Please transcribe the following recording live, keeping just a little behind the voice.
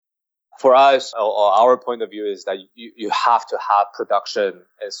For us, or our point of view is that you have to have production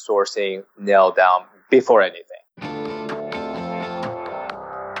and sourcing nailed down before anything.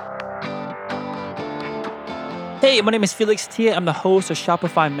 Hey, my name is Felix Tia. I'm the host of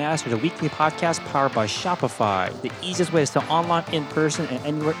Shopify Masters, a weekly podcast powered by Shopify, the easiest way to sell online, in person, and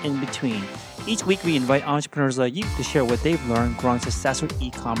anywhere in between. Each week, we invite entrepreneurs like you to share what they've learned growing successful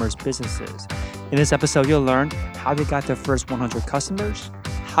e-commerce businesses. In this episode, you'll learn how they got their first 100 customers,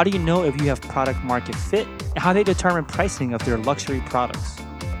 how do you know if you have product market fit, and how they determine pricing of their luxury products.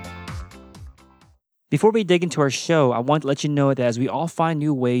 Before we dig into our show, I want to let you know that as we all find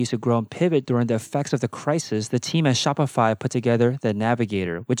new ways to grow and pivot during the effects of the crisis, the team at Shopify put together The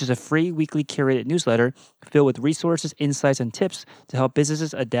Navigator, which is a free weekly curated newsletter filled with resources, insights, and tips to help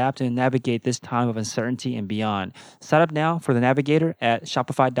businesses adapt and navigate this time of uncertainty and beyond. Sign up now for The Navigator at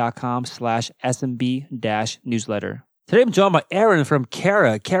shopify.com/SMB-newsletter. Today, I'm joined by Aaron from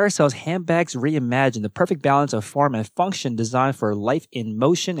Kara. Kara sells handbags reimagined, the perfect balance of form and function designed for life in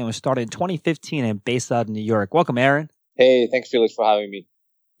motion, and was started in 2015 and based out of New York. Welcome, Aaron. Hey, thanks, Felix, for having me.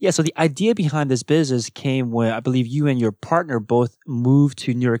 Yeah, so the idea behind this business came when I believe you and your partner both moved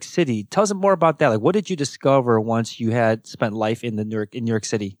to New York City. Tell us more about that. Like, what did you discover once you had spent life in New York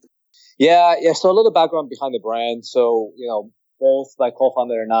City? Yeah. So a little background behind the brand. So, both my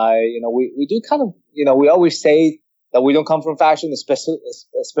co-founder and I, we do kind of, we always say that we don't come from fashion,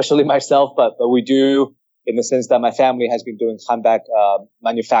 especially myself, but we do, in the sense that my family has been doing handbag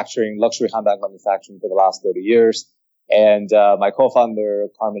manufacturing, luxury handbag manufacturing for the last 30 years. And my co-founder,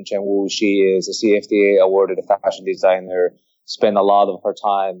 Carmen Chen Wu, she is a CFDA awarded fashion designer, spent a lot of her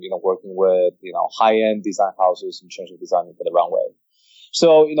time, working with, high-end design houses in terms of designing for the runway.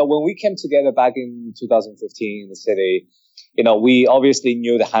 So, when we came together back in 2015 in the city, we obviously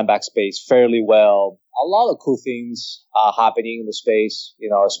knew the handbag space fairly well. A lot of cool things happening in the space,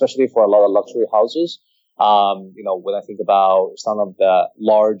 especially for a lot of luxury houses. When I think about some of the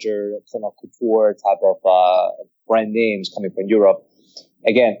larger kind of couture type of brand names coming from Europe,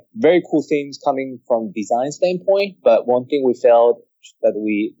 again, very cool things coming from design standpoint. But one thing we felt that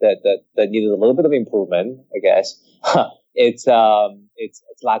that needed a little bit of improvement, I guess, it's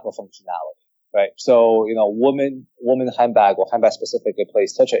lack of functionality. Right. So, woman handbag or handbag specifically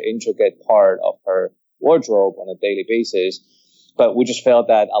plays such an intricate part of her wardrobe on a daily basis. But we just felt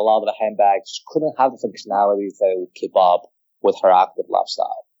that a lot of the handbags couldn't have the functionalities that would keep up with her active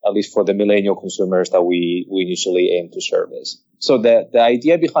lifestyle, at least for the millennial consumers that we initially aim to service. So the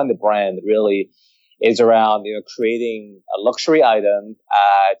idea behind the brand really is around, creating a luxury item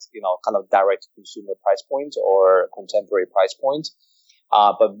at, kind of direct to consumer price point or contemporary price point.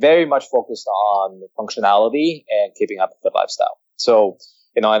 But very much focused on functionality and keeping up with the lifestyle. So,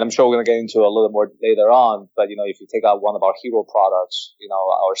 and I'm sure we're going to get into a little more later on, but, if you take out one of our hero products,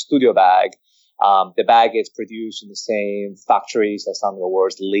 our studio bag, the bag is produced in the same factories as some of the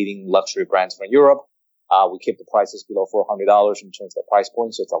world's leading luxury brands from Europe. We keep the prices below $400 in terms of the price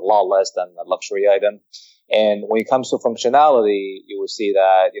point, so it's a lot less than a luxury item. And when it comes to functionality, you will see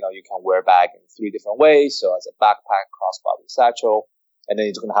that, you can wear a bag in 3 different ways. So as a backpack, crossbody, satchel. And then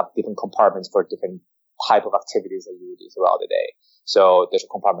it's going to have different compartments for different type of activities that you would do throughout the day. So there's a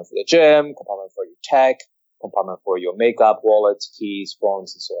compartment for the gym, compartment for your tech, compartment for your makeup, wallets, keys,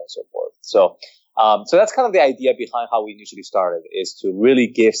 phones, and so on and so forth. So, so that's kind of the idea behind how we initially started, is to really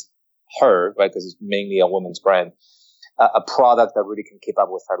give her, right, because it's mainly a woman's brand, a product that really can keep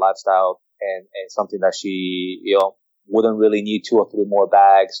up with her lifestyle and something that she, wouldn't really need 2 or 3 more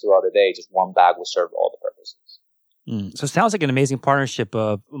bags throughout the day. Just one bag will serve all the purposes. So it sounds like an amazing partnership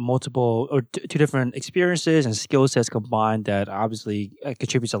of multiple or 2 different experiences and skill sets combined that obviously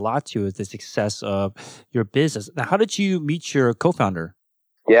contributes a lot to the success of your business. Now, how did you meet your co-founder?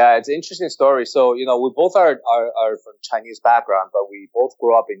 Yeah, it's an interesting story. So, we both are from Chinese background, but we both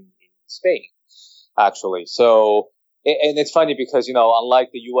grew up in Spain, actually. So, and it's funny because,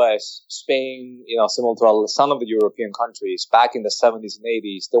 unlike the U.S., Spain, similar to some of the European countries, back in the 70s and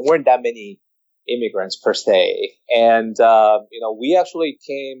 80s, there weren't that many immigrants per se. And, we actually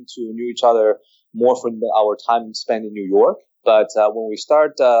came to know each other more from our time spent in New York. But when we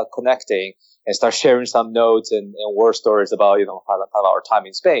start connecting and start sharing some notes and war stories about, how our time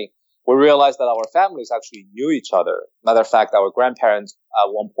in Spain, we realized that our families actually knew each other. Matter of fact, our grandparents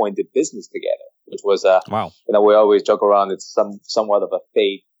at one point did business together, which was, wow. We always joke around. It's somewhat of a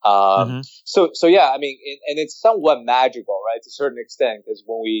fate. So yeah, I mean, and it's somewhat magical, right? To a certain extent, because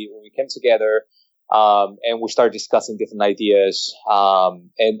when we came together, and we started discussing different ideas, and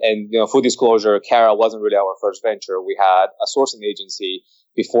full disclosure, Kara wasn't really our first venture. We had a sourcing agency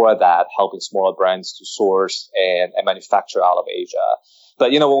before that, helping smaller brands to source and manufacture out of Asia.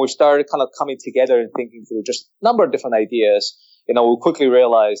 But, when we started kind of coming together and thinking through just a number of different ideas, we quickly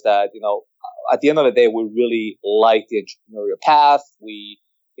realized that, at the end of the day, we really like the entrepreneurial path. We,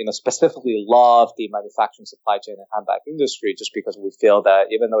 specifically love the manufacturing, supply chain, and handbag industry, just because we feel that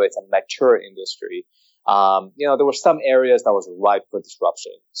even though it's a mature industry, there were some areas that was ripe for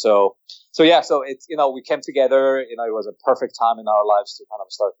disruption. So it's, we came together, it was a perfect time in our lives to kind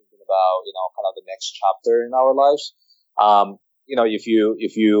of start thinking about, kind of the next chapter in our lives.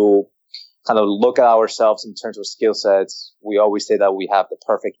 If you kind of look at ourselves in terms of skill sets, we always say that we have the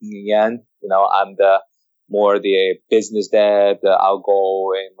perfect yin and yang. I'm the business dev, the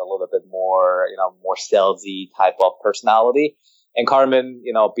outgoing, a little bit more, more salesy type of personality. And Carmen,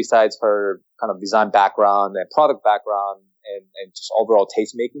 besides her kind of design background and product background and just overall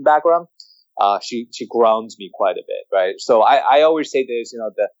taste making background, she grounds me quite a bit, right? So I always say this,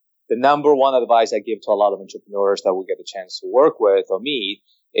 the number one advice I give to a lot of entrepreneurs that we get a chance to work with or meet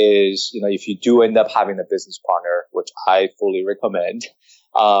is, if you do end up having a business partner, which I fully recommend,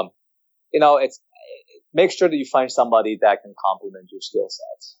 it's make sure that you find somebody that can complement your skill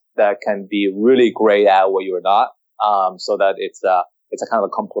sets, that can be really great at what you're not, so that it's a kind of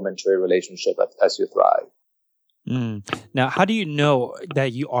a complementary relationship as you thrive. Now, how do you know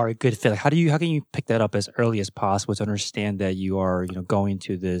that you are a good fit? How can you pick that up as early as possible to understand that you are, going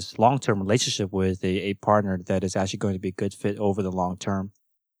to this long-term relationship with a partner that is actually going to be a good fit over the long term?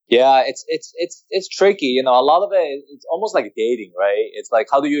 Yeah, it's tricky. A lot of it, it's almost like dating, right? It's like,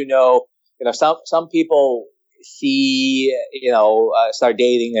 how do you know? Some people see, start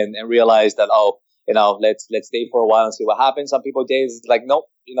dating and realize that, let's date for a while and see what happens. Some people date is like, nope,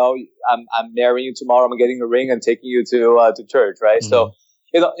 I'm marrying you tomorrow. I'm getting a ring and taking you to church, right? Mm-hmm.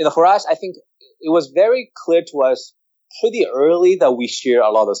 So, for us, I think it was very clear to us pretty early that we share a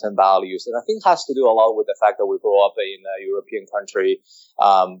lot of the same values. And I think it has to do a lot with the fact that we grew up in a European country,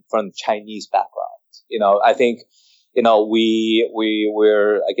 from Chinese background. I think, we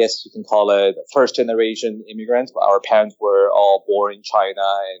were, I guess you can call it first generation immigrants. Our parents were all born in China,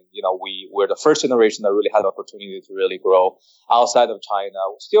 and, we were the first generation that really had the opportunity to really grow outside of China,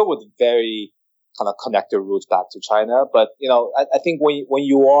 still with very kind of connected roots back to China. But, I think when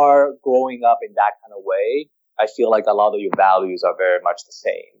you are growing up in that kind of way, I feel like a lot of your values are very much the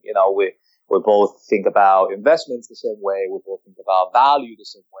same. We both think about investments the same way. We both think about value the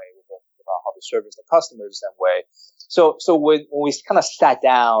same way. We both think about how to service the customer the same way. So when we kind of sat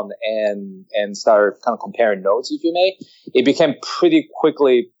down and started kind of comparing notes, if you may, it became pretty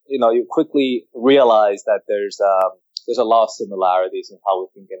quickly, you quickly realize that there's a lot of similarities in how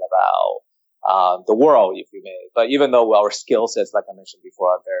we're thinking about the world, if you may. But even though our skill sets, like I mentioned before,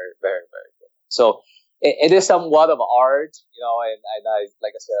 are very, very, very different. So it is somewhat of art, and I,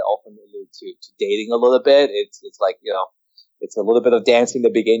 like I said, often allude to dating a little bit. It's like, it's a little bit of dancing in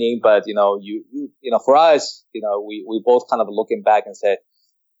the beginning, but, for us, we both kind of looking back and said,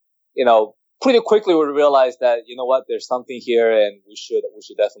 pretty quickly we realized that, there's something here and we should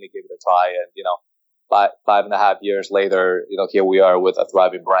definitely give it a try. And, 5.5 years later, here we are with a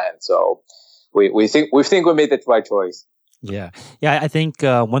thriving brand. So we think we made the right choice. Yeah. I think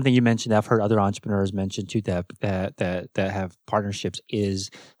one thing you mentioned, I've heard other entrepreneurs mention too, that have partnerships,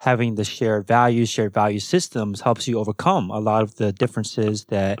 is having the shared value systems helps you overcome a lot of the differences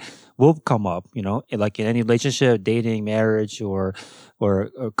that will come up. Like in any relationship, dating, marriage, or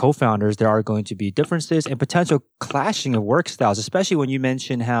co-founders, there are going to be differences and potential clashing of work styles, especially when you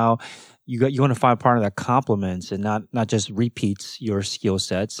mention how you want to find a partner that complements and not just repeats your skill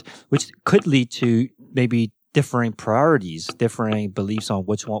sets, which could lead to maybe differing priorities, differing beliefs on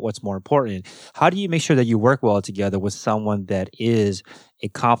what's more important. How do you make sure that you work well together with someone that is a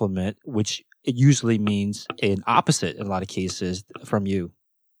complement, which it usually means an opposite in a lot of cases from you?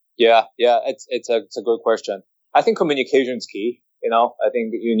 Yeah, it's a good question. I think communication is key. I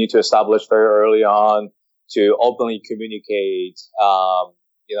think you need to establish very early on to openly communicate.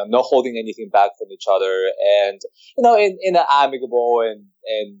 Not holding anything back from each other, and in an amicable and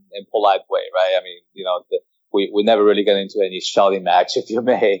polite way, right? I mean, we never really get into any shouting match, if you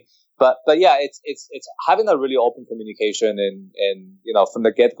may. But yeah, it's having a really open communication and from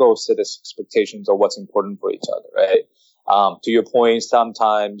the get-go set expectations of what's important for each other, right? To your point,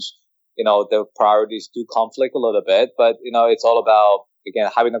 sometimes, the priorities do conflict a little bit, but, it's all about, again,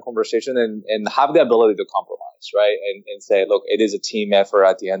 having a conversation and have the ability to compromise, right? And say, look, it is a team effort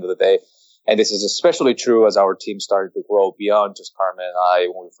at the end of the day. And this is especially true as our team started to grow beyond just Carmen and I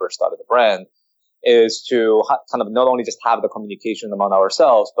when we first started the brand, is to kind of not only just have the communication among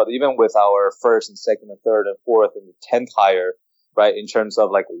ourselves, but even with our first and second and third and fourth and the 10th hire, right? In terms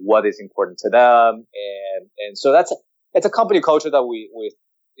of like what is important to them. And so it's a company culture that we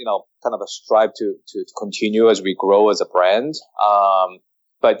kind of strive to continue as we grow as a brand.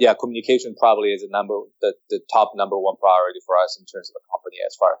 But yeah, communication probably is the top number one priority for us in terms of the company,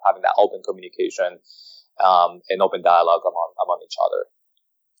 as far as having that open communication and open dialogue among each other.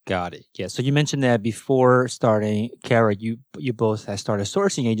 Got it. Yeah. So you mentioned that before starting Carat, you both had started a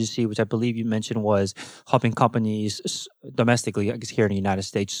sourcing agency, which I believe you mentioned was helping companies domestically, I guess here in the United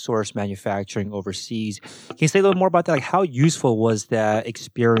States, source manufacturing overseas. Can you say a little more about that? Like, how useful was that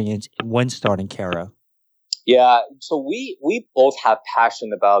experience when starting Carat? Yeah. So we both have passion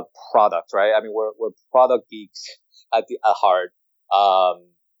about product, right? I mean, we're product geeks at heart.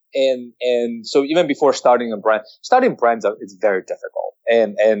 And so even before starting brands is very difficult.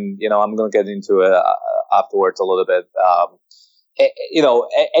 And I'm going to get into it afterwards a little bit.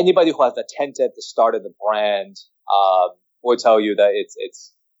 Anybody who has attempted the start of the brand will tell you that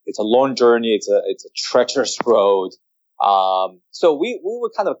it's a long journey. It's a treacherous road. So we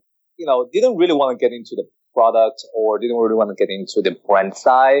were kind of, didn't really want to get into the product or didn't really want to get into the brand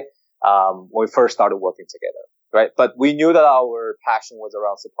side when we first started working together. Right. But we knew that our passion was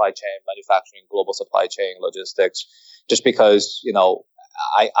around supply chain, manufacturing, global supply chain, logistics, just because,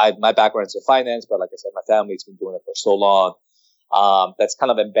 my background is in finance, but like I said, my family's been doing it for so long. That's kind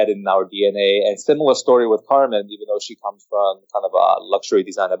of embedded in our DNA. And similar story with Carmen, even though she comes from kind of a luxury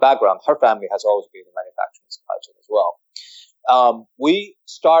designer background, her family has always been in manufacturing supply chain as well. We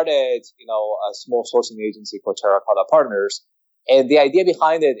started, a small sourcing agency called Terracotta Partners. And the idea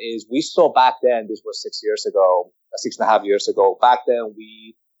behind it is we saw back then, this was 6.5 years ago, back then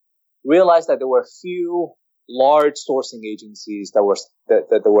we realized that there were a few large sourcing agencies that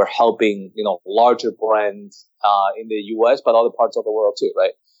were helping, larger brands, in the US, but other parts of the world too,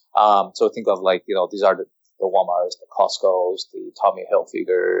 right? So think of these are the Walmarts, the Costco's, the Tommy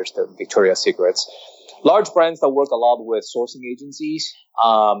Hilfigers, the Victoria's Secrets, large brands that work a lot with sourcing agencies,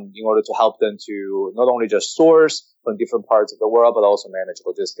 in order to help them to not only just source from different parts of the world, but also manage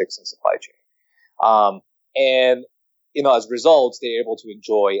logistics and supply chain. And as results, they're able to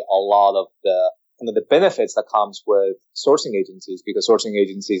enjoy a lot of the benefits that comes with sourcing agencies, because sourcing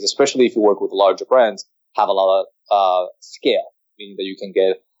agencies, especially if you work with larger brands, have a lot of scale, meaning that you can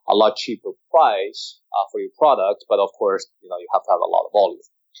get a lot cheaper price for your product, but of course, you have to have a lot of volume.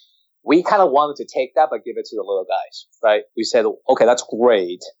 We kind of wanted to take that, but give it to the little guys, right? We said, okay, that's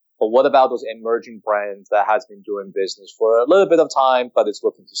great, but what about those emerging brands that has been doing business for a little bit of time, but it's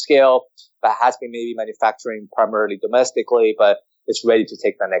looking to scale, that has been maybe manufacturing primarily domestically, but it's ready to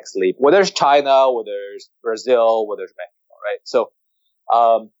take the next leap. Whether it's China, whether it's Brazil, whether it's Mexico, right?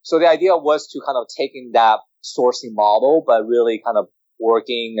 So the idea was to kind of taking that sourcing model, but really kind of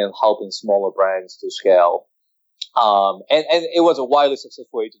working and helping smaller brands to scale. And it was a widely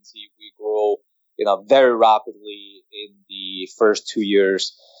successful agency. We grew, very rapidly in the first 2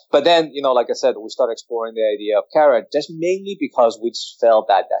 years. But then, like I said, we started exploring the idea of Carat just mainly because we just felt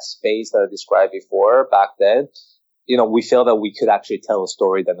that space that I described before back then, we felt that we could actually tell a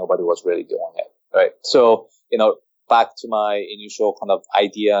story that nobody was really doing it, right? So, back to my initial kind of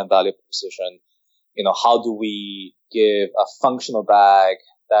idea and value proposition, how do we give a functional bag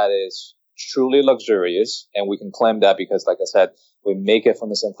that is truly luxurious? And we can claim that because, like I said, we make it from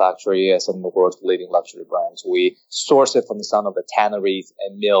the same factory as some of the world's leading luxury brands. We source it from some of the tanneries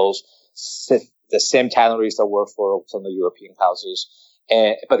and mills, the same tanneries that work for some of the European houses,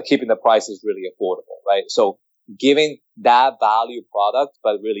 but keeping the prices really affordable, right? So giving that value product,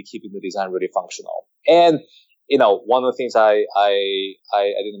 but really keeping the design really functional. And, one of the things I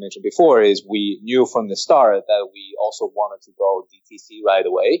didn't mention before is we knew from the start that we also wanted to go DTC right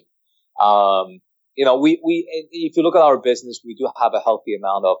away. If you look at our business, we do have a healthy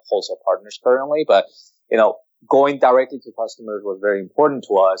amount of wholesale partners currently, but, going directly to customers was very important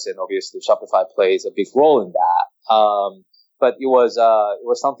to us. And obviously Shopify plays a big role in that. But it was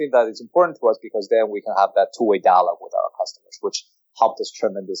something that is important to us because then we can have that two-way dialogue with our customers, which helped us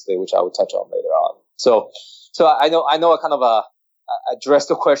tremendously, which I will touch on later on. So I know I kind of addressed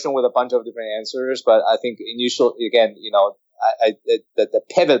the question with a bunch of different answers, but I think initially, again, the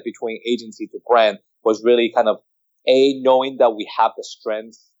pivot between agency to brand was really kind of knowing that we have the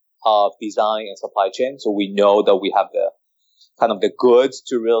strength of design and supply chain. So we know that we have the kind of the goods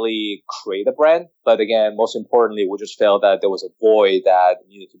to really create a brand. But again, most importantly, we just felt that there was a void that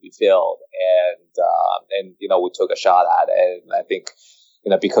needed to be filled. And we took a shot at it. And I think,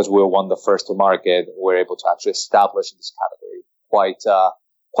 because we were one of the first to market, we're able to actually establish this category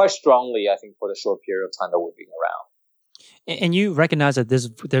quite strongly, I think, for the short period of time that we've been around. And you recognize that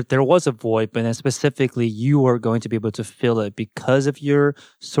there was a void, but then specifically you were going to be able to fill it because of your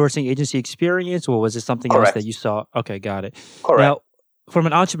sourcing agency experience, or was it something else that Correct. you saw? Okay, got it. Correct. Now, from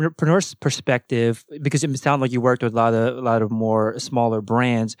an entrepreneur's perspective, because it sounded like you worked with a lot of more smaller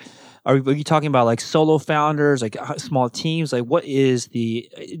brands, are you talking about like solo founders, like small teams? Like, what is do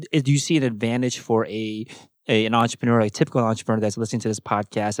you see an advantage for an entrepreneur, like a typical entrepreneur that's listening to this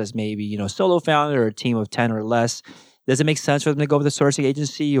podcast as maybe, solo founder or a team of 10 or less? Does it make sense for them to go with a sourcing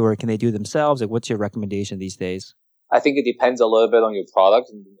agency, or can they do it themselves? Like, what's your recommendation these days? I think it depends a little bit on your product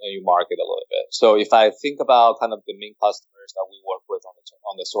and your market a little bit. So if I think about kind of the main customers that we work with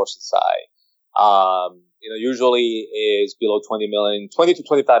on the sourcing side, usually is below 20 to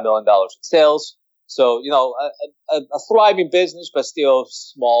 $25 million in sales. So, a thriving business, but still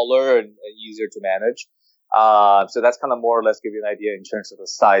smaller and easier to manage. So that's kind of more or less give you an idea in terms of the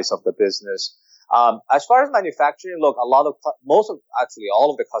size of the business. As far as manufacturing, look, all of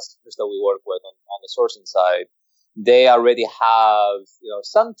the customers that we work with on the sourcing side, they already have,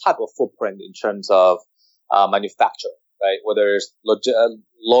 some type of footprint in terms of manufacturing, right? Whether it's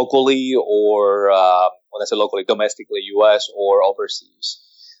locally or, when I say locally, domestically, US or overseas.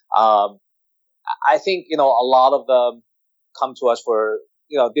 I think, a lot of them come to us for,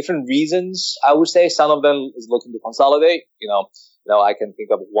 different reasons. I would say some of them is looking to consolidate, I can think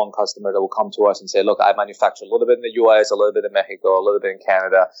of one customer that will come to us and say, look, I manufacture a little bit in the US, a little bit in Mexico, a little bit in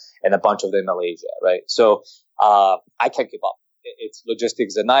Canada, and a bunch of them in Malaysia, right? So, I can't keep up. It's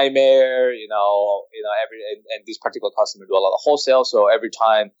logistics a nightmare, and these particular customers do a lot of wholesale. So every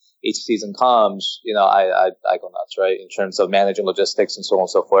time each season comes, I go nuts, right? In terms of managing logistics and so on and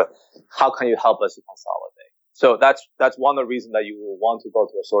so forth. How can you help us to consolidate? So that's one of the reasons that you will want to go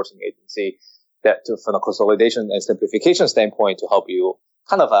to a sourcing agency from a consolidation and simplification standpoint to help you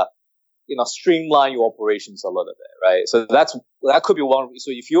kind of streamline your operations a little bit, right? So that could be one. So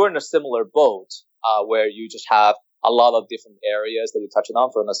if you're in a similar boat, where you just have a lot of different areas that you're touching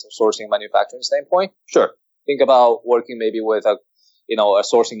on from a sourcing manufacturing standpoint, sure. Think about working maybe with a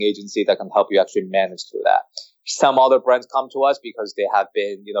sourcing agency that can help you actually manage through that. Some other brands come to us because they have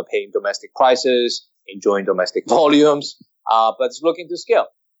been, paying domestic prices, enjoying domestic volumes, but it's looking to scale.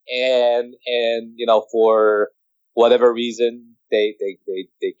 And for whatever reason, they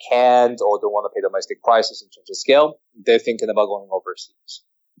can't or don't want to pay domestic prices in terms of scale, they're thinking about going overseas.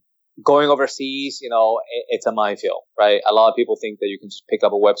 Going overseas, it's a minefield, right? A lot of people think that you can just pick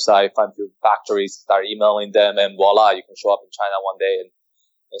up a website, find a few factories, start emailing them, and voila, you can show up in China one day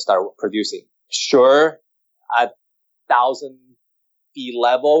and start producing. Sure, at 1,000 feet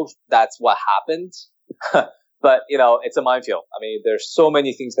level, that's what happens. But, it's a minefield. I mean, there's so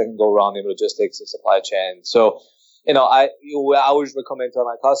many things that can go wrong in logistics and supply chain. So, I always recommend to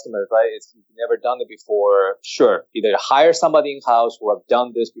my customers, right? If you've never done it before, sure, either hire somebody in-house who have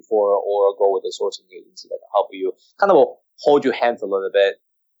done this before or go with a sourcing agency that can help you kind of hold your hands a little bit.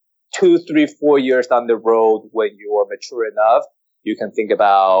 2, 3, 4 years down the road, when you are mature enough, you can think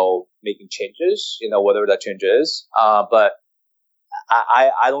about making changes, whatever that change is. But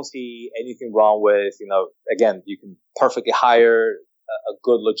I don't see anything wrong with, again, you can perfectly hire a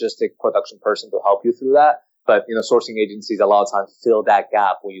good logistic production person to help you through that. But, sourcing agencies a lot of times fill that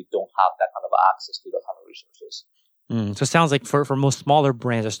gap when you don't have that kind of access to the kind of resources. So it sounds like for most smaller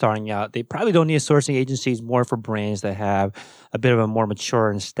brands that are starting out, they probably don't need a sourcing agencies, more for brands that have a bit of a more mature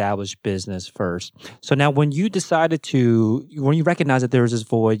and established business first. So now when you recognize that there was this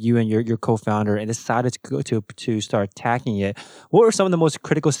void, you and your co-founder, and decided to start attacking it, what were some of the most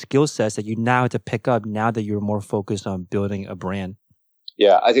critical skill sets that you now had to pick up now that you're more focused on building a brand?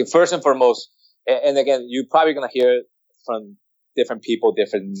 Yeah, I think first and foremost, and again, you're probably going to hear from different people,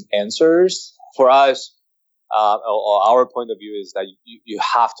 different answers. For us, or our point of view is that you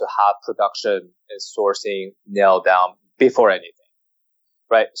have to have production and sourcing nailed down before anything,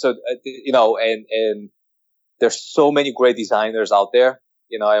 right? So, and there's so many great designers out there,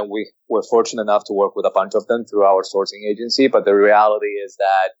 and we're fortunate enough to work with a bunch of them through our sourcing agency. But the reality is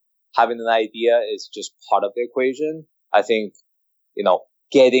that having an idea is just part of the equation. I think,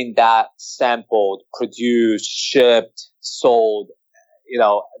 getting that sampled, produced, shipped, sold,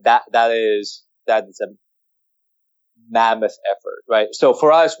 that is a mammoth effort, right? So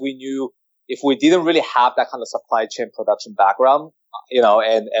for us, we knew if we didn't really have that kind of supply chain production background,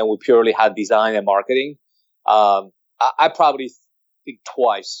 and we purely had design and marketing, I probably think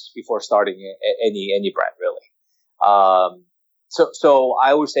twice before starting any brand, really. So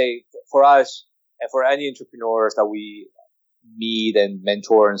I would say for us and for any entrepreneurs that we meet and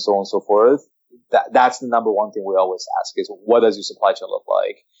mentor and so on and so forth, that's the number one thing we always ask is, what does your supply chain look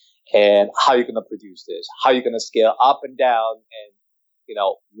like? and how you're going to produce this, how you're going to scale up and down, and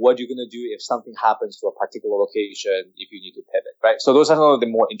what you're going to do if something happens to a particular location, if you need to pivot, right? So those are some of the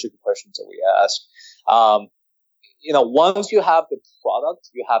more intricate questions that we ask. Once you have the product,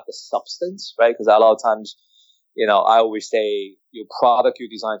 you have the substance, right? Because a lot of times, I always say your product you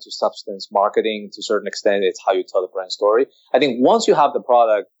design to substance, marketing to a certain extent, it's how you tell the brand story. I think once you have the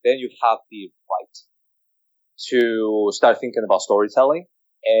product, then you have the right to start thinking about storytelling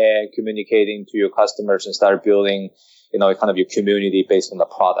and communicating to your customers and start building, kind of your community based on the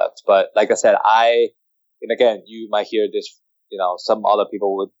product. But like I said, and again, you might hear this, some other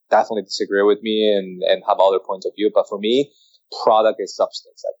people would definitely disagree with me and have other points of view. But for me, product is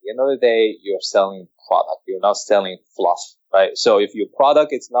substance. At the end of the day, you're selling product. You're not selling fluff, right? So if your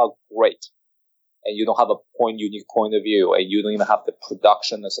product is not great and you don't have a unique point of view and you don't even have the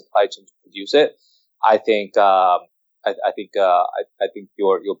production and supply chain to produce it, I think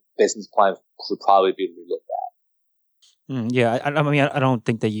your business plan should probably be relooked at. Yeah, I mean, I don't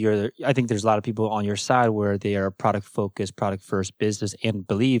think that I think there's a lot of people on your side where they are product focused, product first business, and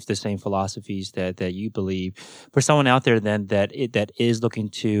believe the same philosophies that you believe. For someone out there then that is looking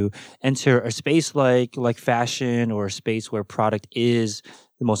to enter a space like fashion, or a space where product is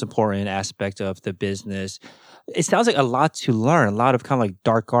the most important aspect of the business, it sounds like a lot to learn, a lot of kind of like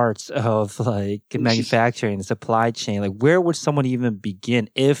dark arts of like manufacturing and supply chain. Like, where would someone even begin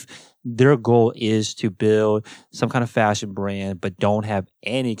if their goal is to build some kind of fashion brand, but don't have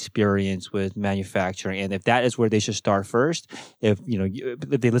any experience with manufacturing? And if that is where they should start first, if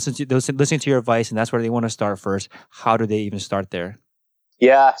they listening to your advice and that's where they want to start first, how do they even start there?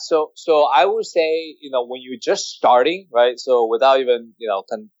 Yeah, so I would say, when you're just starting, right? So without even,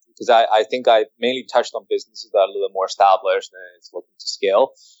 because I think I mainly touched on businesses that are a little more established and it's looking to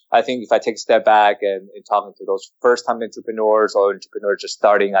scale. I think if I take a step back and talking to those first-time entrepreneurs or entrepreneurs just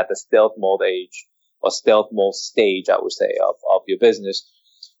starting at the stealth mode age or stealth mode stage, I would say, of your business,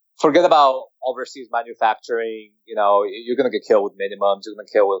 forget about overseas manufacturing. You're going to get killed with minimums. You're going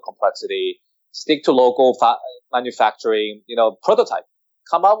to kill with complexity. Stick to local manufacturing, prototype.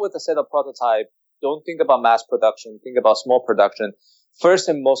 Come up with a set of prototype. Don't think about mass production. Think about small production. First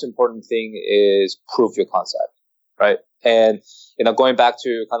and most important thing is prove your concept, right? And, going back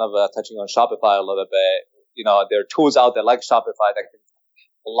to kind of touching on Shopify a little bit, there are tools out there like Shopify that can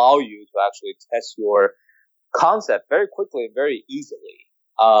allow you to actually test your concept very quickly and very easily.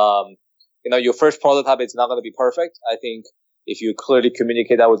 Your first prototype is not going to be perfect. I think if you clearly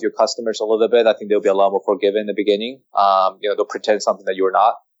communicate that with your customers a little bit, I think they'll be a lot more forgiving in the beginning. Don't pretend something that you're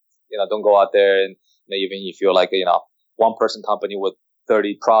not. Don't go out there and even if you're like, one person company with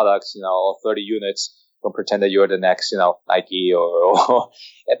 30 products, or 30 units, don't pretend that you're the next, Nike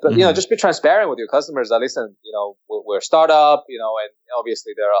but, just be transparent with your customers that listen, we're a startup, and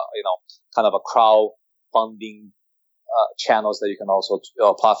obviously there are, kind of a crowdfunding, channels that you can also,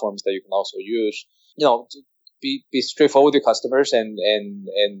 platforms that you can also use, be straightforward with your customers and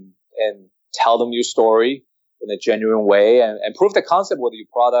tell them your story in a genuine way and prove the concept with your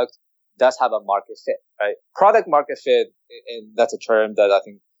product does have a market fit, right? Product market fit, and that's a term that I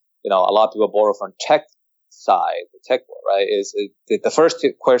think, a lot of people borrow from tech side, the tech world, right? Is the first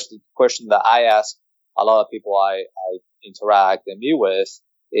question that I ask a lot of people I interact and meet with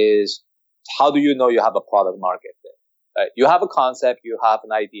is, how do you know you have a product market fit, right? You have a concept, you have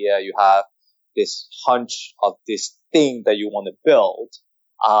an idea, you have this hunch of this thing that you want to build.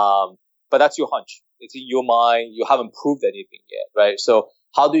 But that's your hunch. It's in your mind. You haven't proved anything yet, right? So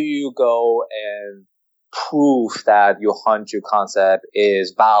how do you go and prove that your hunch, your concept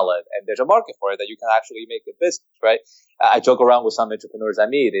is valid and there's a market for it, that you can actually make a business, right? I joke around with some entrepreneurs I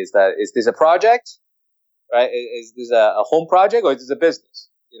meet is this a project, right? Is this a home project or is this a business?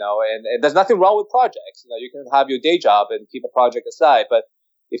 And there's nothing wrong with projects. You can have your day job and keep a project aside, but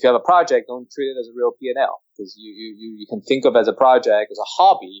if you have a project, don't treat it as a real P&L, because you can think of it as a project, as a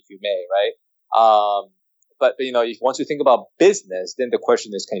hobby, if you may, right? But if once you think about business, then the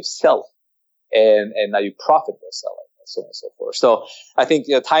question is, can you sell it? And now you profit by selling it, so on and so forth. So I think,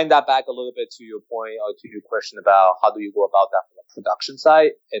 tying that back a little bit to your point or to your question about how do you go about that from the production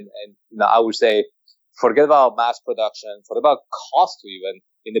side, and I would say, forget about mass production, forget about cost to even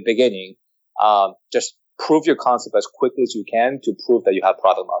in the beginning. Just prove your concept as quickly as you can to prove that you have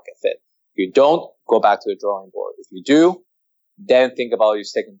product market fit. If you don't, go back to the drawing board. If you do, then think about your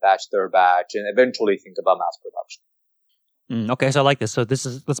second batch, third batch, and eventually think about mass production. Okay, so I like this. So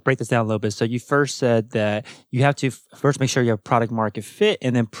let's break this down a little bit. So you first said that you have to first make sure you have product market fit,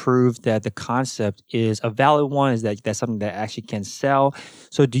 and then prove that the concept is a valid one. Is that that's something that actually can sell?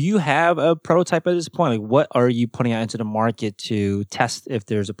 So do you have a prototype at this point? Like, what are you putting out into the market to test if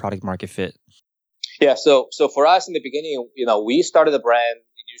there's a product market fit? Yeah. So for us in the beginning, we started the brand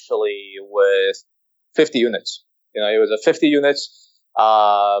initially with 50 units. It was a 50 units.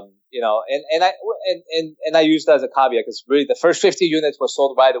 And I used that as a caveat because really the first 50 units were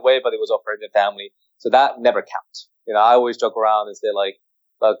sold right away, but it was all friends and family, so that never counts. I always joke around and say like,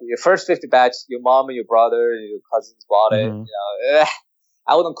 look, your first 50 batch, your mom and your brother and your cousins bought it.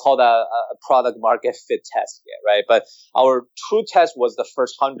 I wouldn't call that a product market fit test yet, right? But our true test was the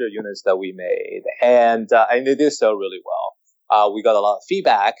first 100 units that we made, and it did sell really well. We got a lot of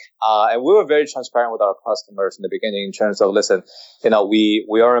feedback, and we were very transparent with our customers in the beginning in terms of, listen,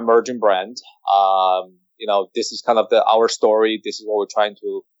 we are an emerging brand. This is kind of our story. This is what we're trying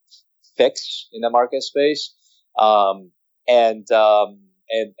to fix in the market space.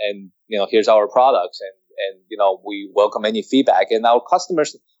 Here's our products, and we welcome any feedback. And our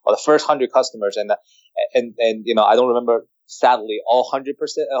customers, or the first 100 customers, and I don't remember sadly all 100%,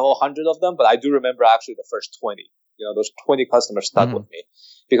 all 100 of them, but I do remember actually the first 20. Those 20 customers stuck with me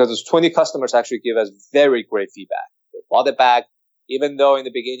because those 20 customers actually give us very great feedback. They bought it back, even though in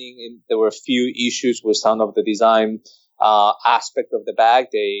the beginning there were a few issues with some of the design aspect of the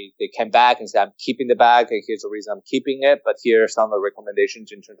bag. They came back and said, I'm keeping the bag, and here's the reason I'm keeping it, but here are some of the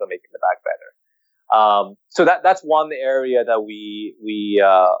recommendations in terms of making the bag better. So that's one area that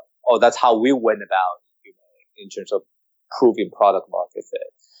that's how we went about in terms of proving product market fit.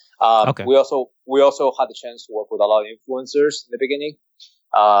 Okay. We also had the chance to work with a lot of influencers in the beginning.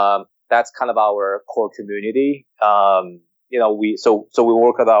 That's kind of our core community. We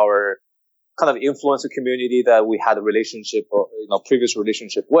work with our kind of influencer community that we had a relationship or previous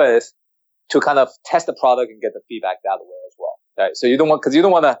relationship with to kind of test the product and get the feedback that way as well. Right. So you don't want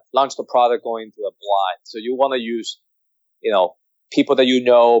to launch the product going into a blind. So you want to use, people that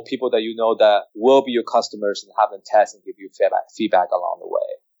that will be your customers and have them test and give you feedback along the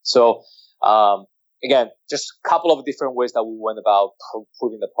way. So, again, just a couple of different ways that we went about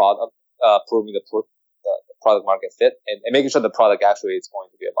proving the product, proving the product market fit, and making sure the product actually is going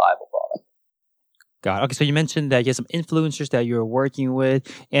to be a viable product. Got it. Okay, so you mentioned that you have some influencers that you're working with,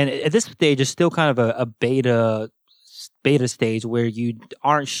 and at this stage, it's still kind of a beta stage where you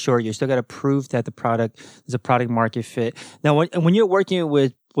aren't sure. You still got to prove that the product is a product market fit. Now, when you're working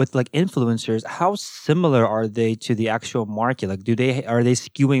with like influencers, how similar are they to the actual market? Like, are they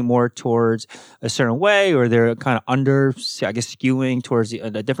skewing more towards a certain way, or they're kind of skewing towards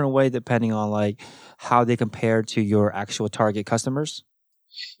a different way depending on like how they compare to your actual target customers?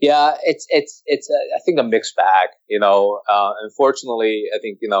 Yeah, it's I think a mixed bag. Unfortunately, I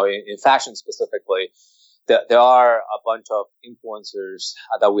think in fashion specifically, there are a bunch of influencers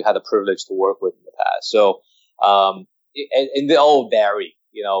that we had the privilege to work with in the past. So, and they all vary.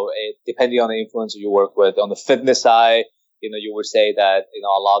 Depending on the influencer you work with. On the fitness side, you would say that,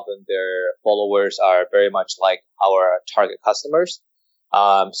 a lot of them, their followers are very much like our target customers.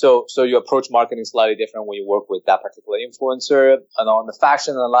 So you approach marketing slightly different when you work with that particular influencer. And on the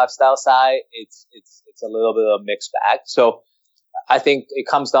fashion and lifestyle side, it's a little bit of a mixed bag. So I think it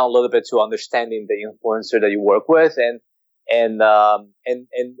comes down a little bit to understanding the influencer that you work with and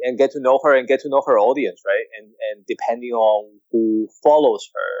get to know her and get to know her audience, right? And depending on who follows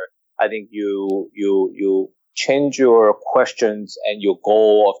her, I think you change your questions and your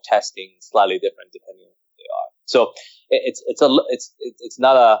goal of testing slightly different depending on who they are. So it's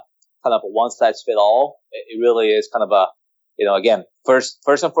not a kind of a one size fit all. It really is kind of a, again, first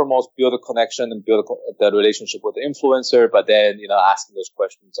and foremost, build a connection and build the relationship with the influencer, but then, asking those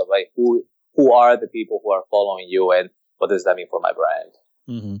questions of like, who are the people who are following you and what does that mean for my brand?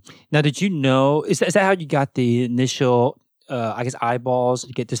 Mm-hmm. Now, did you know, is that how you got the initial, eyeballs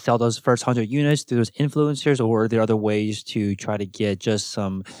to get to sell those first 100 units through those influencers, or are there other ways to try to get just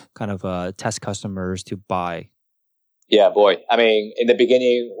some kind of test customers to buy? Yeah, boy. I mean, in the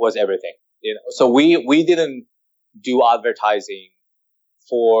beginning was everything. So we didn't do advertising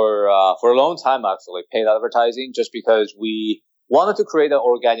for a long time, actually, paid advertising, just because we wanted to create an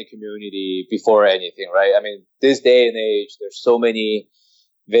organic community before anything, right? I mean, this day and age, there's so many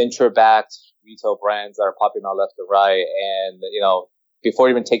venture-backed retail brands that are popping out left and right. And, before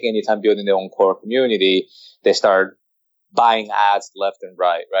even taking any time building their own core community, they start buying ads left and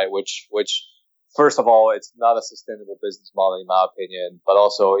right? Which first of all, it's not a sustainable business model, in my opinion. But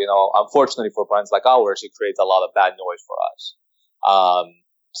also, unfortunately for brands like ours, it creates a lot of bad noise for us.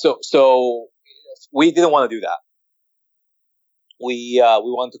 So we didn't want to do that. we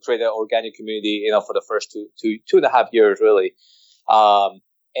wanted to create an organic community, for the first two and a half years, really. And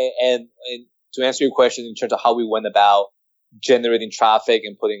to answer your question in terms of how we went about generating traffic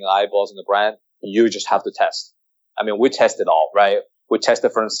and putting eyeballs on the brand, you just have to test. I mean, we test it all, right? We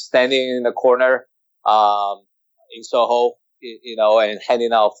tested from standing in the corner, in Soho, and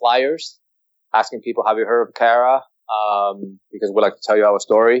handing out flyers, asking people, have you heard of Kara? Because we like to tell you our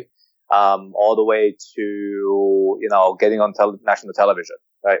story, all the way to, getting on national television,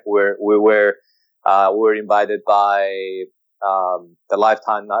 right? We were invited by, the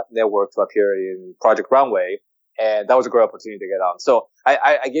Lifetime Network to appear in Project Runway. And that was a great opportunity to get on. So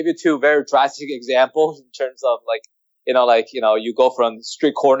I gave you two very drastic examples in terms of you go from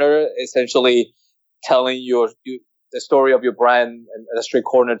street corner, essentially telling the story of your brand and the street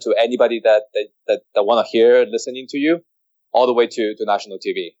corner to anybody that want to hear listening to you, all the way to national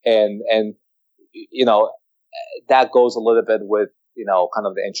TV. And that goes a little bit with, kind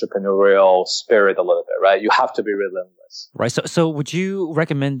of the entrepreneurial spirit a little bit, right? You have to be relentless. Right. So would you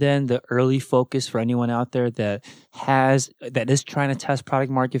recommend then the early focus for anyone out there that is trying to test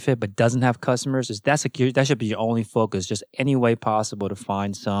product market fit but doesn't have customers? That should be your only focus, just any way possible to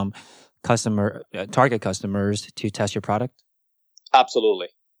find some target customers to test your product? Absolutely.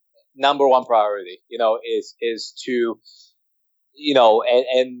 Number one priority, is to, you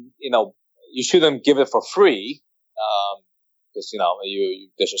shouldn't give it for free. Because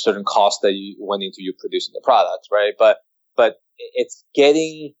there's a certain cost that you went into you producing the product, right? But it's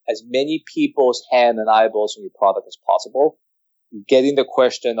getting as many people's hand and eyeballs on your product as possible, getting the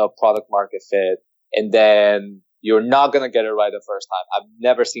question of product market fit, and then you're not gonna get it right the first time. I've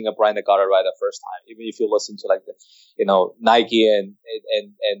never seen a brand that got it right the first time. Even if you listen to Nike and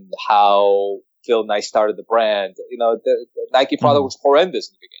how Phil Knight started the brand, the Nike product was horrendous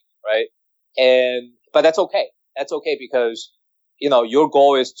in the beginning, right? But that's okay. That's okay because your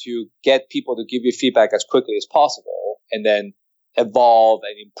goal is to get people to give you feedback as quickly as possible and then evolve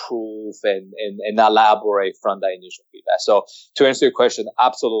and improve and elaborate from that initial feedback. So to answer your question,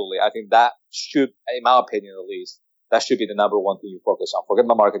 absolutely. I think that should, in my opinion at least, that should be the number one thing you focus on. Forget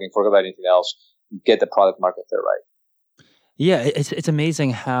about marketing, forget about anything else. Get the product market fit right. Yeah, it's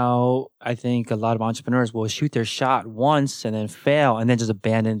amazing how I think a lot of entrepreneurs will shoot their shot once and then fail and then just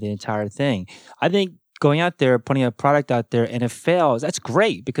abandon the entire thing. I think going out there, putting a product out there and it fails, that's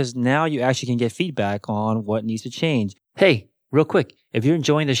great because now you actually can get feedback on what needs to change. Hey, real quick, if you're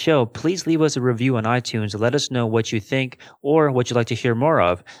enjoying the show, please leave us a review on iTunes and let us know what you think or what you'd like to hear more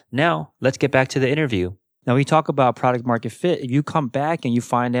of. Now, let's get back to the interview. Now, we talk about product market fit. If you come back and you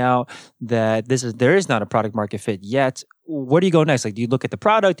find out that there is not a product market fit yet, where do you go next? Like, do you look at the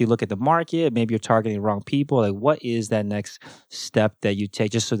product? Do you look at the market? Maybe you're targeting the wrong people. Like, what is that next step that you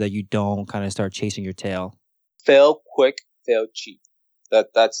take just so that you don't kind of start chasing your tail? Fail quick, fail cheap.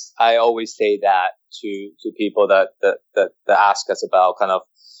 That's I always say that to people that ask us about kind of,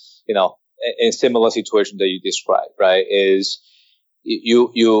 in similar situation that you described, right? Is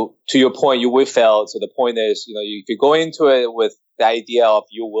you to your point, you will fail. So the point is, if you go into it with the idea of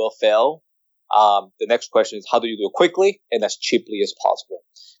you will fail, the next question is how do you do it quickly and as cheaply as possible?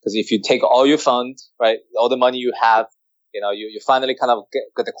 Because if you take all your funds, right, all the money you have, you finally kind of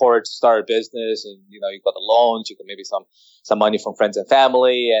get the courage to start a business, and you've got the loans, you got maybe some money from friends and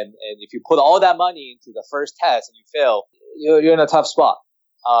family, and if you put all that money into the first test and you fail, you're in a tough spot.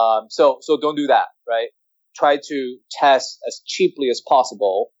 So don't do that, right? Try to test as cheaply as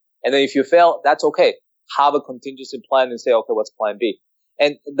possible, and then if you fail, that's okay. Have a contingency plan and say, okay, what's plan B?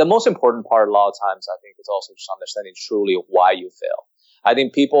 And the most important part, a lot of times, I think, is also just understanding truly why you fail. I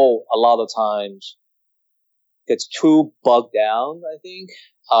think people a lot of times gets too bogged down, I think,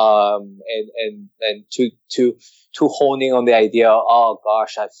 and too honing on the idea, oh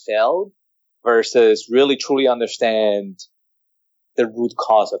gosh, I failed, versus really truly understand the root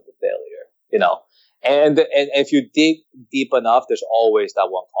cause of the failure, And if you dig deep enough, there's always that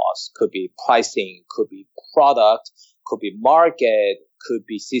one cause. Could be pricing, could be product, could be market, could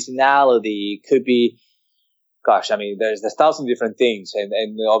be seasonality, could be, there's 1,000 different things. And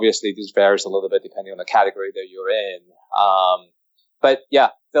obviously this varies a little bit depending on the category that you're in. But yeah,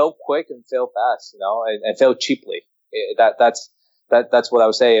 fail quick and fail fast, and fail cheaply. That's what I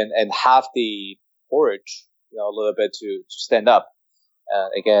would say. And have the courage, a little bit to stand up.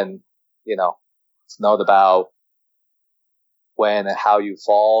 Again, it's not about when and how you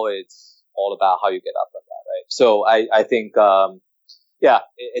fall. It's all about how you get up from that, right? So I think,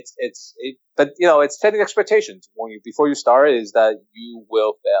 but it's setting expectations before you start is that you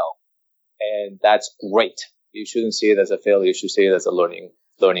will fail, and that's great. You shouldn't see it as a failure. You should see it as a learning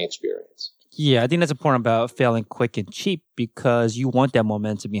experience. Yeah, I think that's important about failing quick and cheap because you want that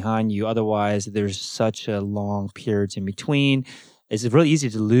momentum behind you. Otherwise, there's such a long periods in between. It's really easy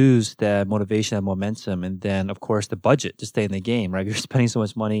to lose that motivation and momentum. And then, of course, the budget to stay in the game, right? If you're spending so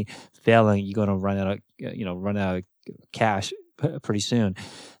much money failing, you're going to run out of cash pretty soon.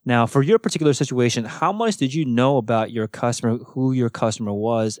 Now, for your particular situation, how much did you know about your customer, who your customer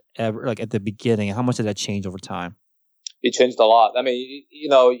was ever, like at the beginning? How much did that change over time? It changed a lot. I mean,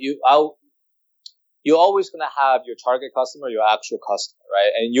 you're always going to have your target customer, your actual customer,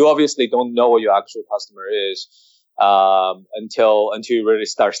 right? And you obviously don't know what your actual customer is until you really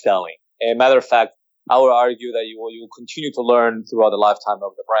start selling. And matter of fact, I would argue that you will continue to learn throughout the lifetime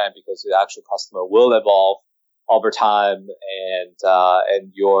of the brand because the actual customer will evolve over time,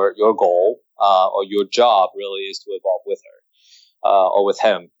 and your goal or your job really is to evolve with her or with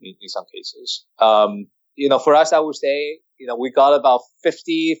him in some cases. For us, I would say we got about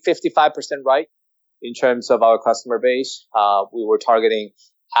 55% right in terms of our customer base. We were targeting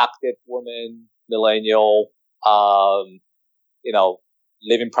active women, millennial,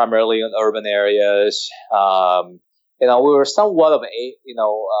 living primarily in urban areas. We were somewhat of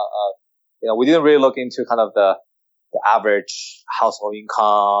we didn't really look into kind of the average household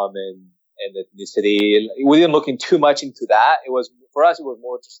income and ethnicity. We didn't look in too much into that. For us, it was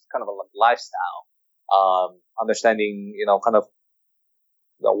more just kind of a lifestyle, understanding, kind of,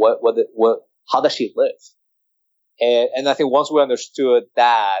 how does she live? And I think once we understood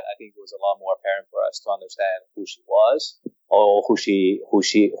that, I think it was a lot more apparent for us to understand who she was, or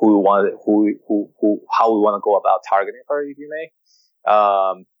how we want to go about targeting her, if you may.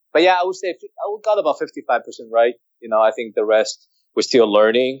 But yeah, I would say I got about 55% right. I think the rest we're still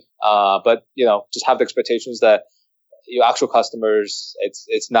learning. But just have the expectations that your actual customers,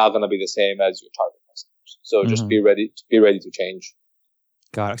 it's not going to be the same as your target customers. So just be ready to change.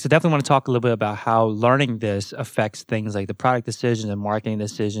 Got it. So definitely want to talk a little bit about how learning this affects things like the product decisions and marketing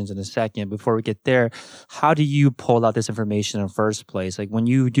decisions in a second. Before we get there, how do you pull out this information in the first place? Like when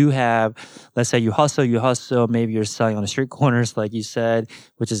you do have, let's say you hustle, maybe you're selling on the street corners, like you said,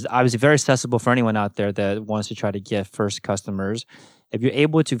 which is obviously very accessible for anyone out there that wants to try to get first customers. If you're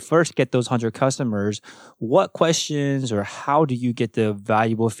able to first get those 100 customers, what questions or how do you get the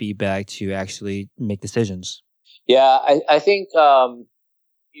valuable feedback to actually make decisions? Yeah, I think,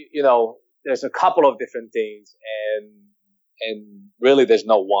 there's a couple of different things, and really there's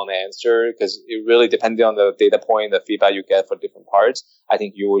no one answer because it really depends on the data point, the feedback you get for different parts. I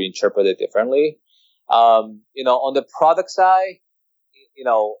think you would interpret it differently. On the product side,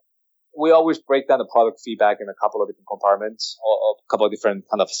 we always break down the product feedback in a couple of different compartments or a couple of different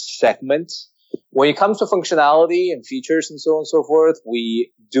kind of segments. When it comes to functionality and features and so on and so forth,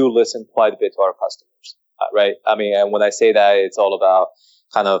 we do listen quite a bit to our customers, right? I mean, and when I say that, it's all about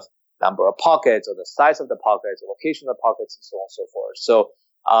kind of number of pockets or the size of the pockets, the location of the pockets, and so on and so forth.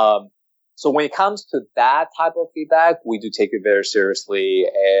 So when it comes to that type of feedback, we do take it very seriously,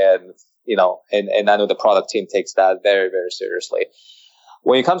 and I know the product team takes that very, very seriously.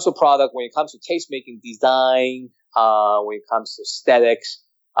 When it comes to product, when it comes to taste making, design, when it comes to aesthetics,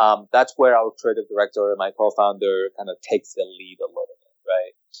 that's where our creative director and my co-founder kind of takes the lead a little bit,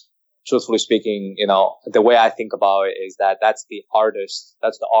 right? Truthfully speaking, the way I think about it is that that's the art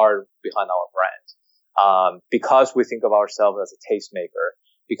behind our brand. Because we think of ourselves as a tastemaker,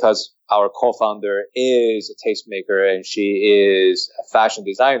 because our co-founder is a tastemaker and she is a fashion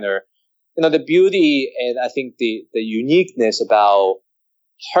designer, the beauty and I think the uniqueness about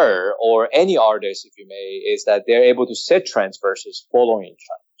her or any artist, if you may, is that they're able to set trends versus following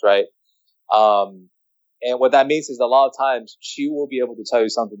trends, right? And what that means is a lot of times she will be able to tell you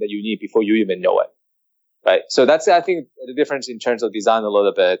something that you need before you even know it, right? So that's, I think, the difference in terms of design a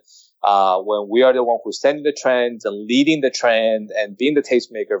little bit. When we are the one who's setting the trends and leading the trend and being the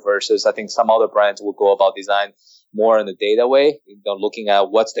tastemaker versus I think some other brands will go about design more in the data way, looking at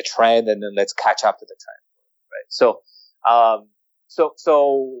what's the trend and then let's catch up to the trend, right? So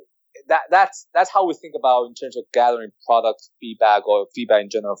that's how we think about in terms of gathering product feedback or feedback in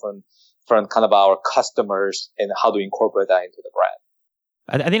general from kind of our customers and how to incorporate that into the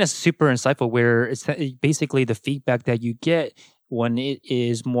brand. I think that's super insightful where it's basically the feedback that you get when it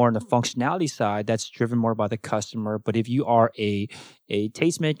is more on the functionality side, that's driven more by the customer. But if you are a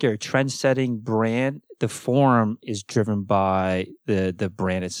tastemaker, a trend-setting brand, the form is driven by the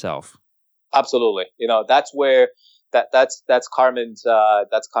brand itself. Absolutely. That's where that's Carmen's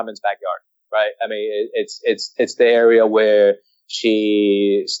backyard, right? I mean, it's the area where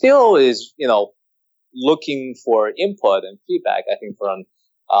she still is, looking for input and feedback, I think from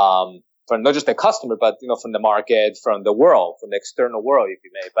not just the customer, but, from the market, from the world, from the external world, if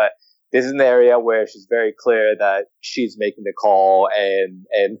you may. But this is an area where she's very clear that she's making the call, and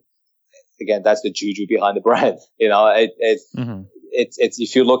again, that's the juju behind the brand. It's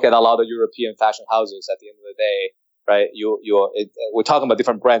if you look at a lot of European fashion houses, at the end of the day, right? We're talking about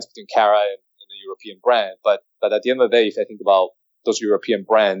different brands between Kara and the European brand, but at the end of the day, if I think about those European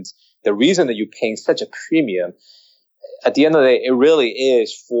brands, the reason that you're paying such a premium, at the end of the day, it really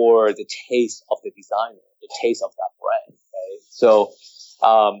is for the taste of the designer, the taste of that brand, right? So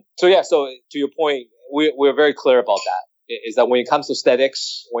to your point, we're very clear about that. Is that when it comes to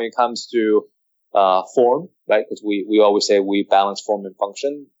aesthetics, when it comes to form, right? Because we always say we balance form and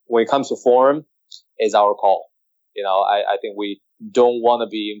function. When it comes to form, is our call. I think we don't want to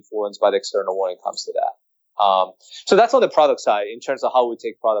be influenced by the external when it comes to that. So that's on the product side in terms of how we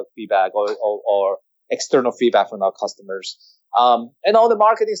take product feedback or external feedback from our customers. And on the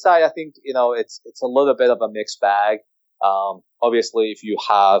marketing side, I think, it's a little bit of a mixed bag. Obviously, if you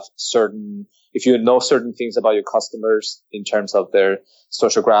know certain things about your customers in terms of their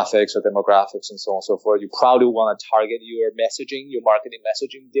social graphics or demographics and so on and so forth, you probably want to target your marketing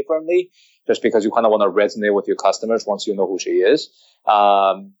messaging differently, just because you kind of want to resonate with your customers once you know who she is.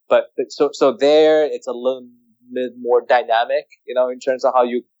 So there, it's a little bit more dynamic, in terms of how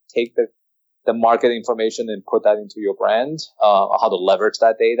you take the market information and put that into your brand, how to leverage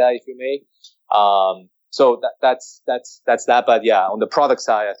that data, if you may. So that's that. But yeah, on the product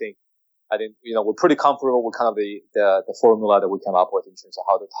side, I think, we're pretty comfortable with kind of the formula that we come up with in terms of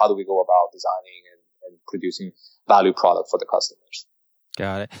how do we go about designing and producing value product for the customers.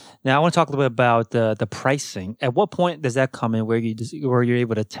 Got it. Now I want to talk a little bit about the pricing. At what point does that come in where you're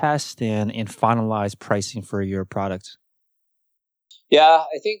able to test and finalize pricing for your product? Yeah,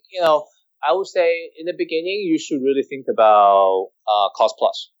 I think, I would say in the beginning, you should really think about cost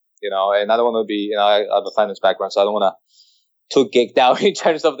plus, and I don't want to be, I have a finance background, so I don't want to too geeked out in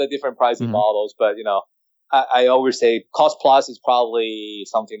terms of the different pricing models. But, I always say cost plus is probably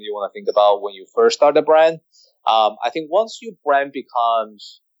something you want to think about when you first start a brand. I think once your brand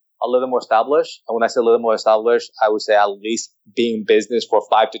becomes a little more established, and when I say a little more established, I would say at least being in business for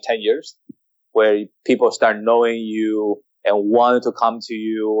 5 to 10 years, where people start knowing you and wanting to come to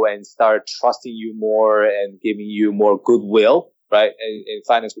you and start trusting you more and giving you more goodwill, right? In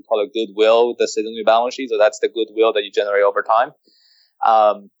finance, we call it goodwill that's sitting on your balance sheet. So that's the goodwill that you generate over time.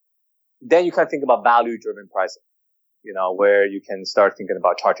 Then you can think about value-driven pricing, where you can start thinking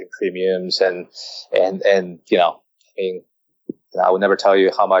about charging premiums and I would never tell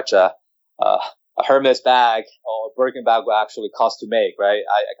you how much a Hermes bag or a Birkin bag will actually cost to make, right?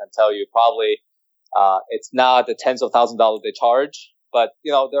 I can tell you probably it's not the tens of thousands of dollars they charge, but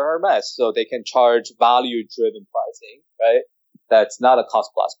they're Hermes, so they can charge value-driven pricing, right? That's not a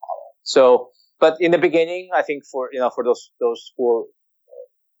cost plus model. So, but in the beginning, I think for those who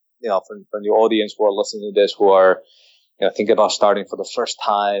are, from your audience who are listening to this, who are thinking about starting for the first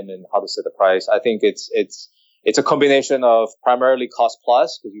time and how to set the price, I think it's a combination of primarily cost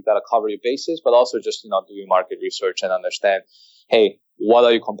plus, because you've got to cover your bases, but also just doing market research and understand, hey, what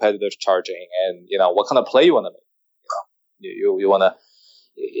are your competitors charging, and what kind of play you want to make. You want to,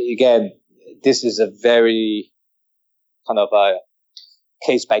 again, this is a very kind of a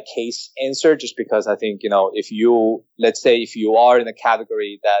case by case answer, just because I think let's say if you are in a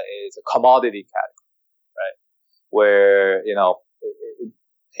category that is a commodity category, right, where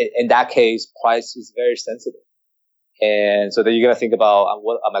in that case price is very sensitive, and so then you got to think about,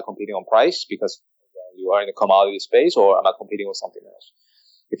 what am I competing on price because you are in a commodity space, or am I competing with something else?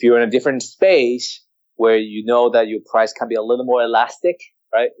 If you're in a different space where that your price can be a little more elastic,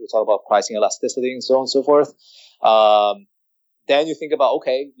 right? We talk about pricing elasticity and so on and so forth. Then you think about,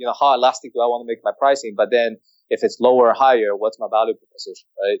 okay, how elastic do I want to make my pricing? But then if it's lower or higher, what's my value proposition,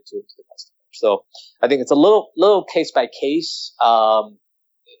 right, to the customer? So I think it's a little case by case.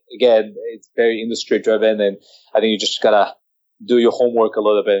 Again, it's very industry driven, and I think you just gotta do your homework a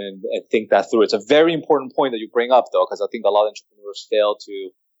little bit and think that through. It's a very important point that you bring up, though, because I think a lot of entrepreneurs fail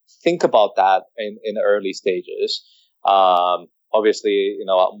to think about that in the early stages. Obviously,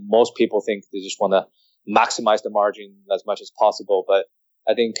 most people think they just want to maximize the margin as much as possible, but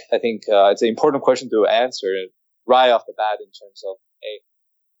I think it's an important question to answer right off the bat in terms of, hey,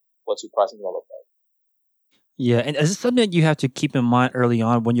 what's your pricing going to look like? Yeah, and is this something that you have to keep in mind early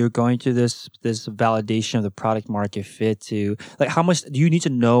on when you're going through this validation of the product market fit? To like, how much do you need to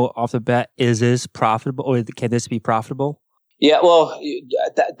know off the bat? Is this profitable, or can this be profitable? Yeah, well,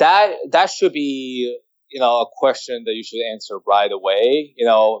 that should be a question that you should answer right away.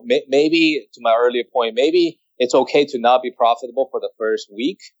 Maybe to my earlier point, maybe it's okay to not be profitable for the first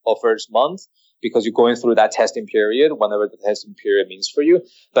week or first month because you're going through that testing period, whenever the testing period means for you.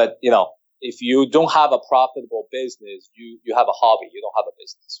 But, if you don't have a profitable business, you have a hobby. You don't have a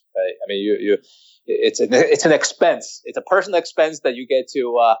business, right? I mean, it's an expense. It's a personal expense that you get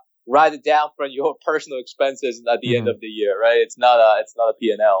to write it down from your personal expenses at the end of the year, right? It's not a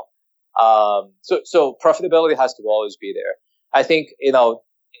P&L. So profitability has to always be there. I think,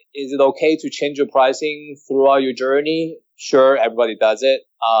 is it okay to change your pricing throughout your journey? Sure, everybody does it.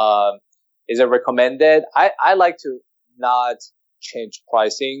 Is it recommended? I like to not change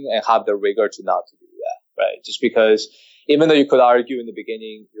pricing and have the rigor to not to do that, right? Just because even though you could argue in the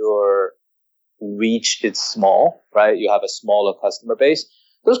beginning your reach is small, right? You have a smaller customer base.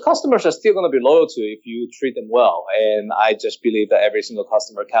 Those customers are still going to be loyal to you if you treat them well. And I just believe that every single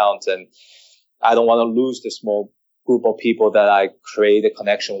customer counts, and I don't want to lose the small group of people that I create a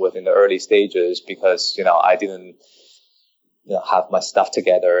connection with in the early stages because, I didn't have my stuff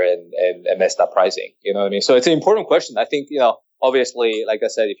together and messed up pricing. You know what I mean? So it's an important question. I think, obviously, like I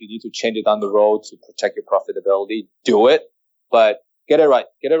said, if you need to change it down the road to protect your profitability, do it, but get it right.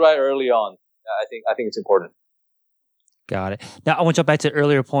 Get it right early on. I think it's important. Got it. Now, I want to jump back to the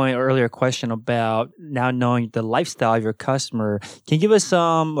earlier question about now knowing the lifestyle of your customer. Can you give us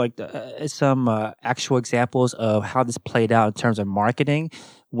some actual examples of how this played out in terms of marketing?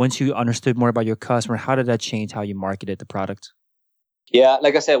 Once you understood more about your customer, how did that change how you marketed the product? Yeah,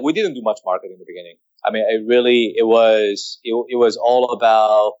 like I said, we didn't do much marketing in the beginning. I mean, it was all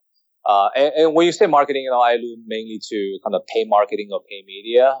about, and when you say marketing, I allude mainly to kind of pay marketing or pay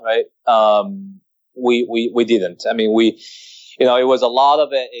media, right? We didn't. I mean, it was a lot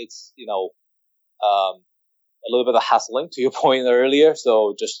of it. It's, a little bit of hassling to your point earlier.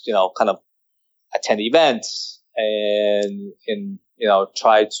 So just, kind of attend events and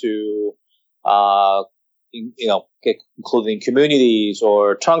try to, get included in communities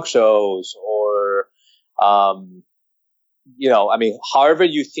or trunk shows or, however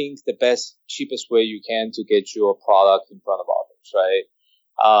you think the best, cheapest way you can to get your product in front of others, right?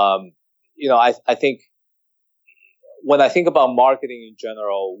 I think when I think about marketing in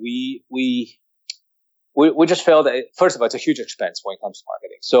general, we just felt that, first of all, it's a huge expense when it comes to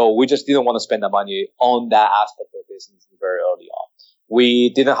marketing. So we just didn't want to spend the money on that aspect of the business very early on. We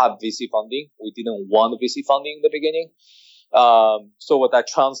didn't have VC funding. We didn't want VC funding in the beginning. So what that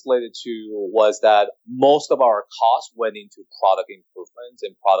translated to was that most of our costs went into product improvements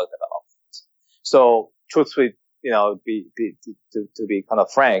and product development. So truthfully, to be kind of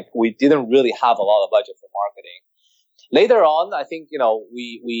frank, we didn't really have a lot of budget for marketing. Later on, I think,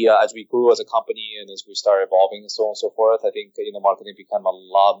 we as we grew as a company and as we started evolving and so on and so forth, I think, marketing became a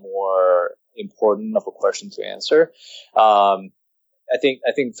lot more important of a question to answer. I think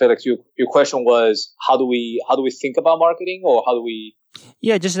Felix, your question was how do we think about marketing, or how do we?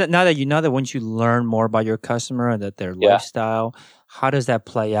 Yeah, just now that once you learn more about your customer and that their lifestyle, how does that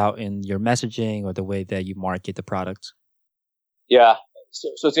play out in your messaging or the way that you market the product? Yeah,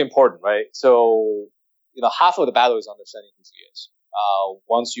 so it's important, right? So half of the battle is understanding who he is.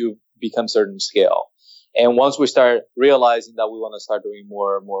 Once you become certain scale, and once we start realizing that we want to start doing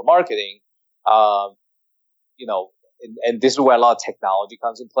more marketing, and this is where a lot of technology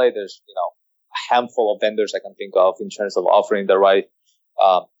comes in play. There's, a handful of vendors I can think of in terms of offering the right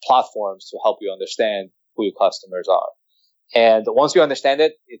platforms to help you understand who your customers are. And once you understand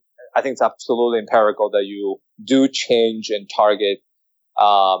it, I think it's absolutely empirical that you do change and target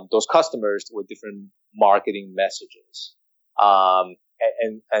those customers with different marketing messages.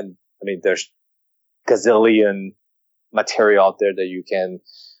 And I mean, there's gazillion material out there that you can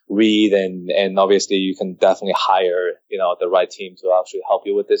read, and obviously you can definitely hire, the right team to actually help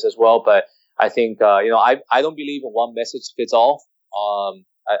you with this as well. But I think, I don't believe in one message fits all.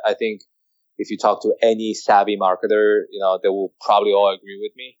 I think if you talk to any savvy marketer, they will probably all agree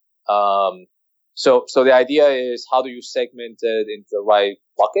with me. So the idea is, how do you segment it into the right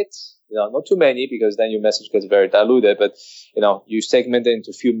buckets? Not too many, because then your message gets very diluted, but, you segment it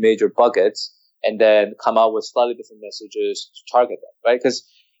into a few major buckets and then come out with slightly different messages to target them, right? Because,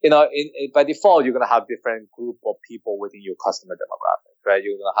 by default, you're going to have different group of people within your customer demographic, right?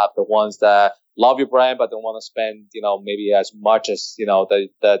 You're going to have the ones that love your brand, but don't want to spend, maybe as much as,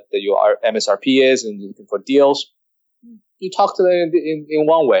 that your MSRP is, and looking for deals. You talk to them in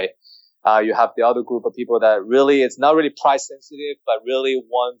one way. You have the other group of people that really, it's not really price sensitive, but really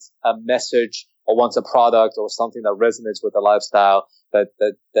want a message or wants a product or something that resonates with the lifestyle, that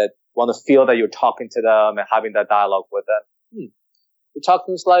want to feel that you're talking to them and having that dialogue with them. You're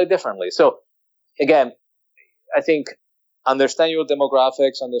talking slightly differently. So again, I think understand your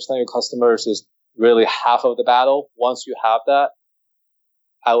demographics, understand your customers is really half of the battle. Once you have that,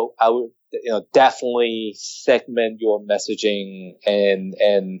 I would definitely segment your messaging and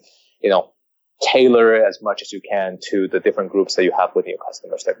tailor it as much as you can to the different groups that you have within your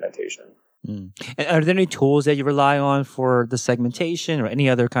customer segmentation. And are there any tools that you rely on for the segmentation, or any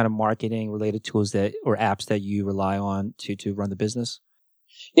other kind of marketing related tools or apps that you rely on to run the business?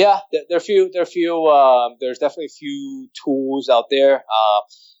 Yeah, there are few. There's definitely a few tools out there.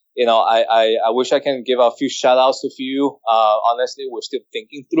 I wish I can give a few shout outs to a few. Honestly, we're still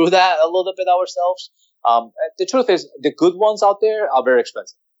thinking through that a little bit ourselves. The truth is, the good ones out there are very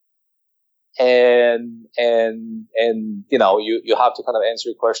expensive. And you have to kind of answer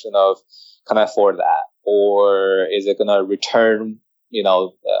your question of, can I afford that? Or is it going to return,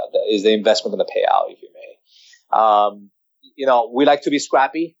 is the investment going to pay out, if you may? We like to be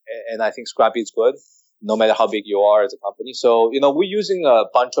scrappy, and I think scrappy is good, no matter how big you are as a company. So, we're using a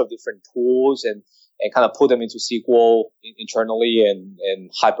bunch of different tools and kind of put them into SQL internally and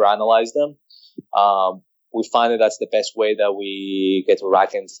hyper analyze them. We find that that's the best way that we get to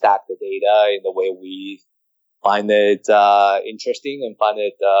rack and stack the data in the way we find it interesting and find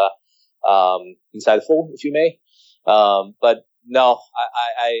it insightful, if you may. But no,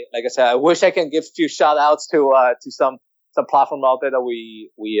 I like I said, I wish I can give a few shout outs to some platform out there that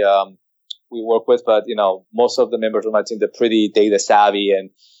we work with, but most of the members of my team, they're pretty data savvy, and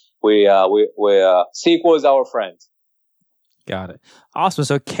we SQL is our friend. Got it. Awesome.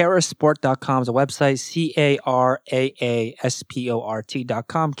 So Carasport.com is a website,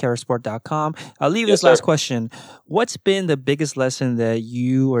 CARAASPORT.com, Carasport.com. I'll leave this last question. What's been the biggest lesson that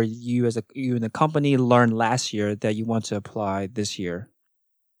you and the company learned last year that you want to apply this year?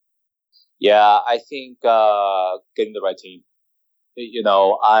 Yeah, I think getting the right team. We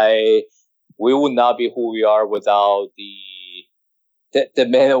would not be who we are without the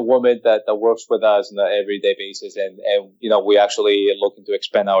men and women that works with us on an everyday basis, and we actually looking to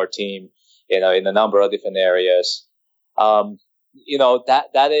expand our team, in a number of different areas.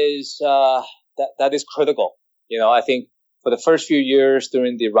 That is critical. I think for the first few years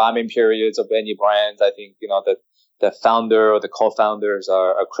during the ramen periods of any brand, I think the founder or the co-founders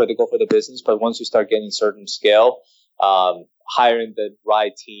are critical for the business. But once you start getting certain scale, hiring the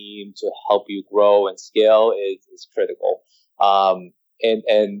right team to help you grow and scale is critical.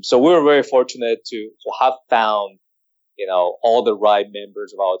 And so we were very fortunate to have found, all the right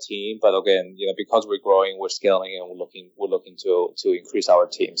members of our team. But again, because we're growing, we're scaling, and we're looking to increase our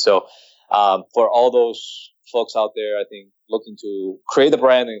team. So, for all those folks out there, I think looking to create a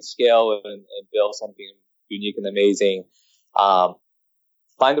brand and scale and build something unique and amazing, find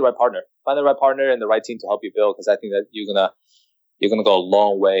the right partner and the right team to help you build. Because I think that you're gonna go a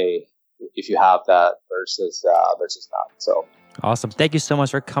long way if you have that versus not. So. Awesome. Thank you so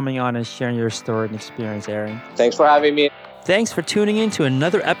much for coming on and sharing your story and experience, Aaron. Thanks for having me. Thanks for tuning in to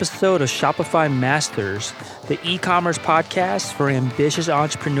another episode of Shopify Masters, the e-commerce podcast for ambitious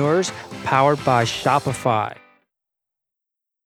entrepreneurs powered by Shopify.